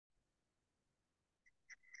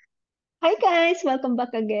Hi guys, welcome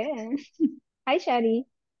back again. Hi Sharry.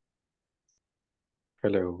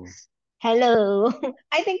 Hello. Hello.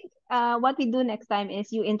 I think what we do next time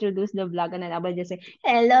is you introduce the vlog and then I will just say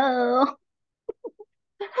hello.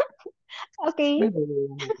 Okay.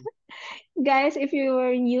 Hello. Guys, if you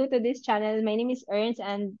are new to this channel, my name is Ernst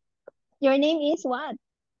and your name is what?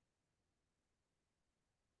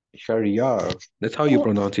 Shahriyar. That's how you Oh,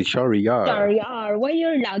 pronounce it, Shahriyar. Sharyar, why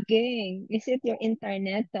you're lagging? Is it your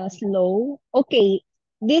internet slow? Okay,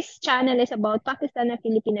 this channel is about Pakistan and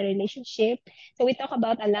Filipino relationship. So we talk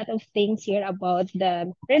about a lot of things here about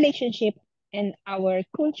the relationship and our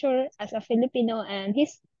culture as a Filipino and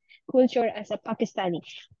his culture as a Pakistani.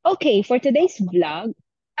 Okay, for today's vlog,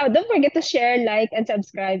 oh, don't forget to share, like, and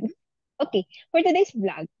subscribe. Okay, for today's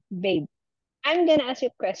vlog, babe, I'm gonna ask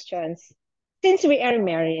you questions. Since we are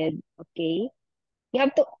married, okay? You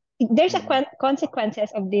have to there's a Mm.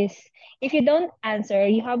 consequences of this. If you don't answer,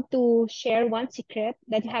 you have to share one secret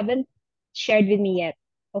that you haven't shared with me yet.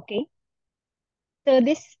 Okay? So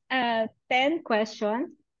this 10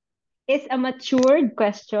 questions is a matured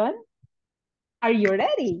question. Are you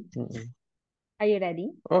ready? Mm-mm. Are you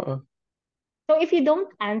ready? Uh-uh. So if you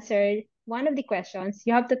don't answer one of the questions,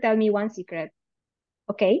 you have to tell me one secret.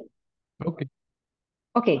 Okay? Okay.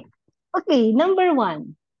 Okay. Okay, number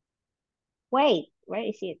one. Wait, where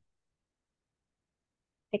is it?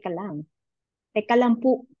 Teka lang. Teka lang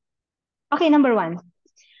po. Okay, number one.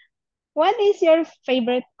 What is your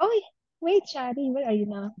favorite? Oh, wait, Shari, where are you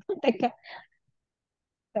now? Teka,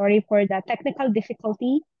 sorry for the technical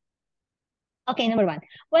difficulty. Okay, number one.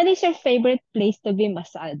 What is your favorite place to be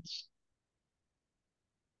massaged?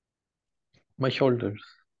 My shoulders.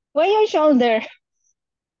 Why your shoulder?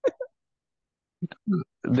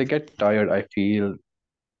 They get tired. I feel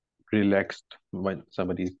relaxed when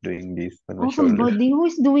somebody's doing this on my Oh, shoulder. somebody who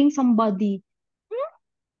is doing somebody.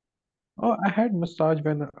 Oh, I had massage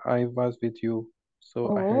when I was with you.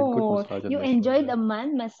 So I had good Oh, massage on you my enjoyed shoulder. a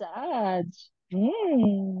man massage.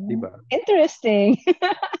 Hmm, Diba? interesting.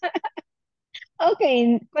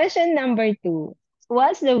 Okay, question number two.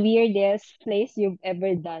 What's the weirdest place you've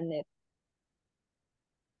ever done it?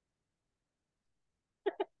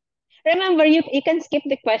 Remember, you can skip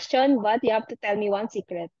the question, but you have to tell me one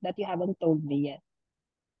secret that you haven't told me yet.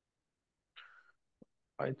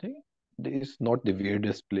 I think this is not the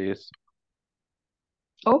weirdest place.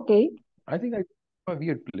 Okay. I think I a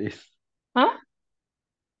weird place Huh?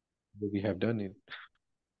 where we have done it.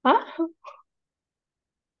 Huh?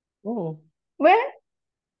 Oh, Where?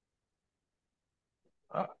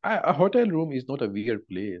 a hotel room is not a weird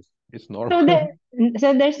place. It's So normal. there,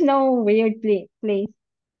 so there's no weird place.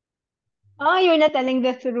 Oh, you're not telling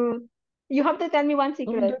the truth. You have to tell me one No,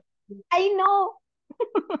 secret. I know.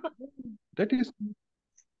 that is.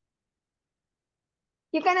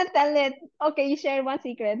 You cannot tell it. Okay, you share one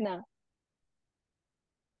secret now.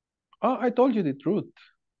 Oh, I told you the truth.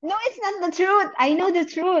 No, it's not the truth. I know the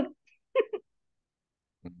truth.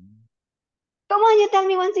 Mhm. Come on, you tell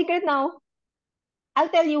me one secret now. I'll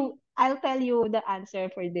tell you the answer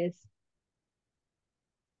for this.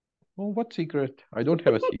 Oh, what secret? I don't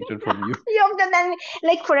have a secret from you. You have to tell me.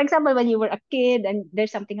 Like, for example, when you were a kid and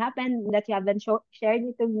there's something happened that you haven't shared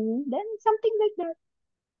it to me, then something like that.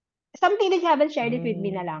 Something that you haven't shared it with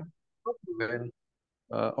me na Mm, lang. when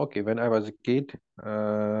okay, when I was a kid,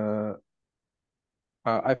 uh,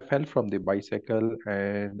 I fell from the bicycle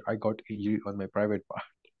and I got injured on my private part.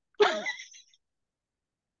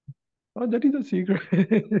 Oh, that is a secret.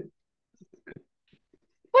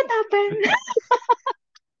 What happened?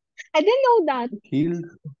 I didn't know that. It healed.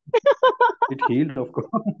 It healed, of course.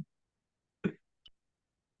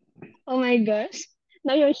 Oh my gosh.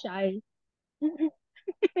 Now you're shy.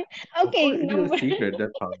 Of Okay, course, it is a secret.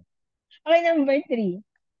 That's how. okay, number three.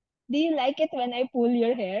 Do you like it when I pull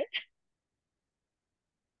your hair?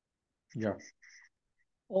 Yeah.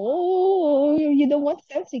 Oh, you don't want to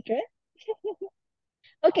tell secret?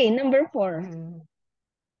 Okay, number four. Mm,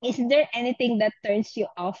 Is there anything that turns you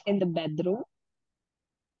off in the bedroom?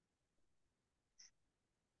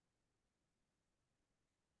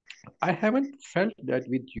 I haven't felt that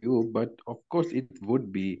with you, but of course it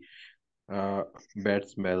would be uh bad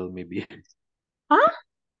smell maybe. Huh?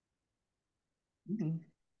 Mm.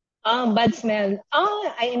 Bad smell.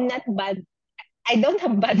 Oh, I am not bad. I don't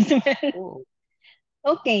have bad smell. Oh,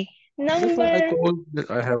 Okay, that's why I number told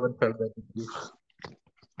that I haven't felt that with you.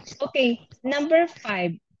 number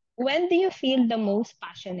five. When do you feel the most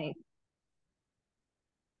passionate?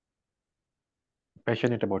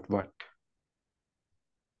 Passionate about what?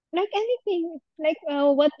 Like anything. Like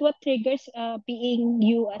what triggers being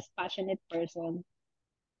you as passionate person?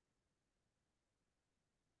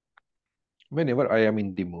 whenever I am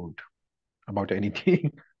in the mood about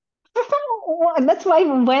anything. That's why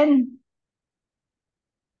when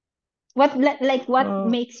like what uh,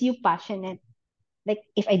 makes you passionate? Like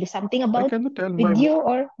if I do something I about cannot tell with my you mood.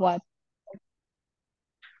 or what?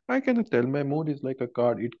 I cannot tell my mood is like a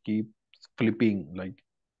card. It keeps flipping. Like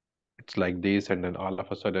it's like this, and then all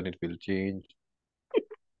of a sudden it will change.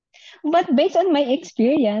 But based on my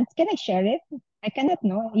experience, can I share it? I cannot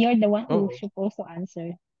know. You're the one who's Oh, supposed to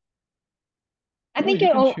answer. I oh, think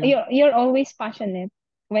you can share. you're always passionate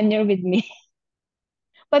when you're with me.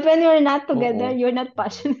 But when we're not Oh, together, oh, you're not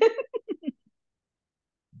passionate,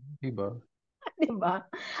 Hiba. 'di ba?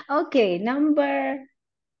 Okay, number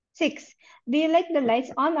 6. Do you like the lights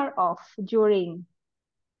on or off during?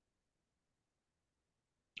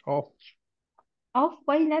 Oh, Off?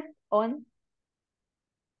 Why not on?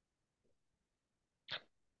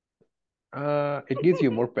 it gives you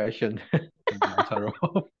more passion when the lights are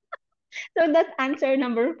off. So that's answer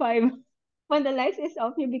number 5. When the lights is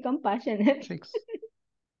off, you become passionate. 6.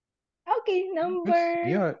 Okay, It's number.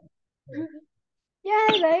 yeah. Yeah,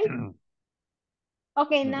 right. Mm-mm.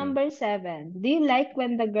 Okay, number 7. Do you like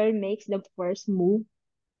when the girl makes the first move?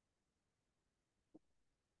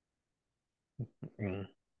 Mm.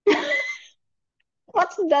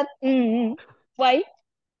 What's that? Why?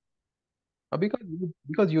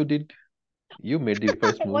 Because you made the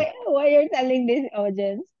first move. Why you're telling this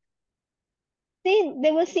audience? See,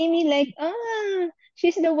 they will see me like,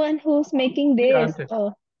 she's the one who's making See, this.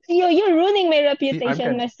 Oh, you're ruining my see,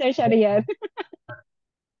 reputation, Mr. Shariat.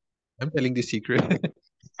 I'm telling the secret.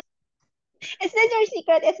 It's not your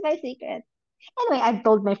secret. It's my secret. Anyway, I've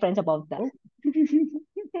told my friends about that. Oh,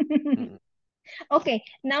 mm, Okay,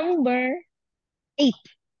 number 8.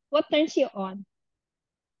 What turns you on?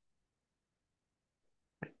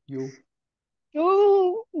 you.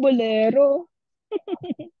 Oh, bolero.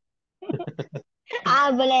 Ah,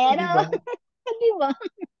 Oh, bolero. Hiba. Diba?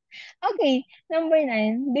 Okay, number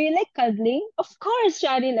 9. Do you like cuddling? Of course,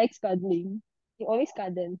 Shari likes cuddling. You always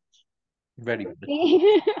cuddle. Very good.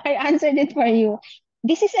 I answered it for you.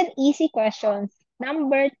 This is an easy question.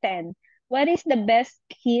 Number 10. What is the best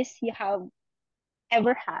kiss you have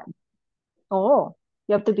ever had? Oh,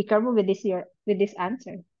 you have to be careful with this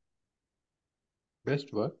answer.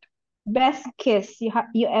 Best what? Best kiss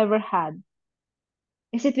you ever had.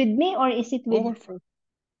 Is it with me or is it with Over,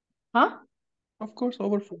 huh? of course,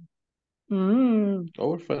 over, Mm,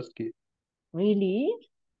 over first key. really?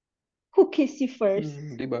 Who kissed you first?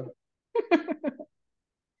 Diba?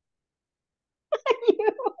 You.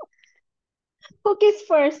 Who kissed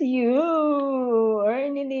first? You,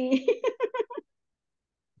 Ernily.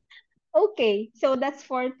 Okay, so that's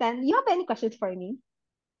for 10. You have any questions for me?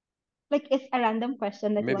 Like it's a random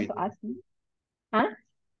question that you want Maybe to ask me? Huh?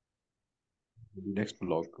 the next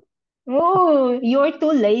vlog. Oh, you're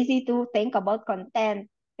too lazy to think about content.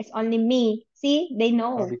 It's only me. See, they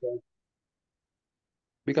know.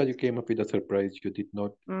 Because you came up with a surprise, you did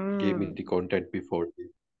not give me Mm. the content before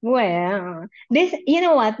this. Well, you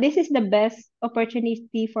know what? This is the best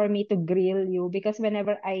opportunity for me to grill you because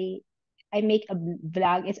whenever I make a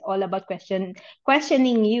vlog, it's all about questioning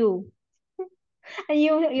you, and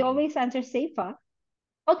you Mm. always answer safe, huh?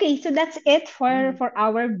 Okay, so that's it for Mm.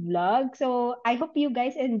 our vlog. So I hope you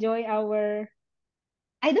guys enjoy our.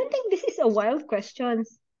 I don't think this is a wild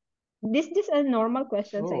questions. This just a normal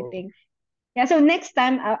questions, I Oh, think. Yeah, so next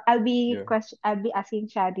time yeah. I'll be asking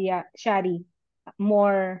Shari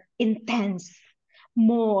more intense,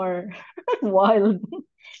 more wild.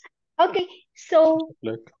 Okay, so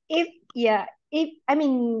Like, if yeah, if I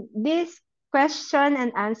mean this question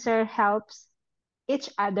and answer helps each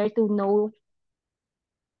other to know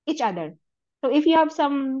each other. So if you have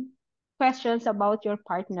some questions about your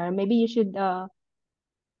partner, maybe you should have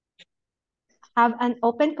an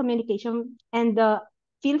open communication and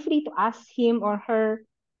feel free to ask him or her.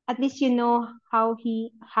 At least you know how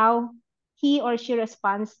he or she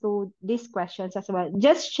responds to these questions as well.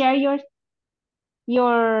 Just share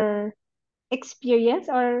your experience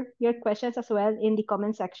or your questions as well in the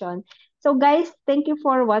comment section. So guys, thank you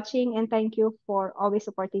for watching and thank you for always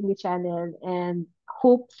supporting the channel, and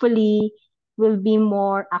hopefully we'll be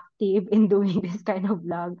more active in doing this kind of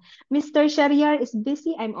vlog. Mr. Shariar is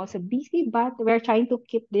busy. I'm also busy, but we're trying to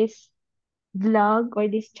keep this vlog or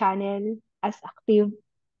this channel as active.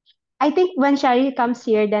 I think when Shari comes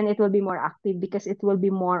here, then it will be more active because it will be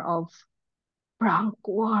more of prank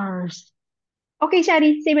wars. Okay,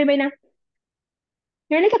 Shari, say bye-bye now.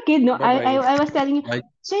 You're like a kid, no? bye bye. I was telling you, Like,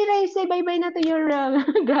 say bye-bye na to your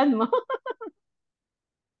grandma.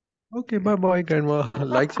 okay, bye bye, grandma.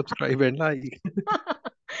 Like, subscribe, and like.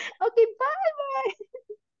 Okay, bye-bye.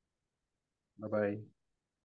 Bye bye.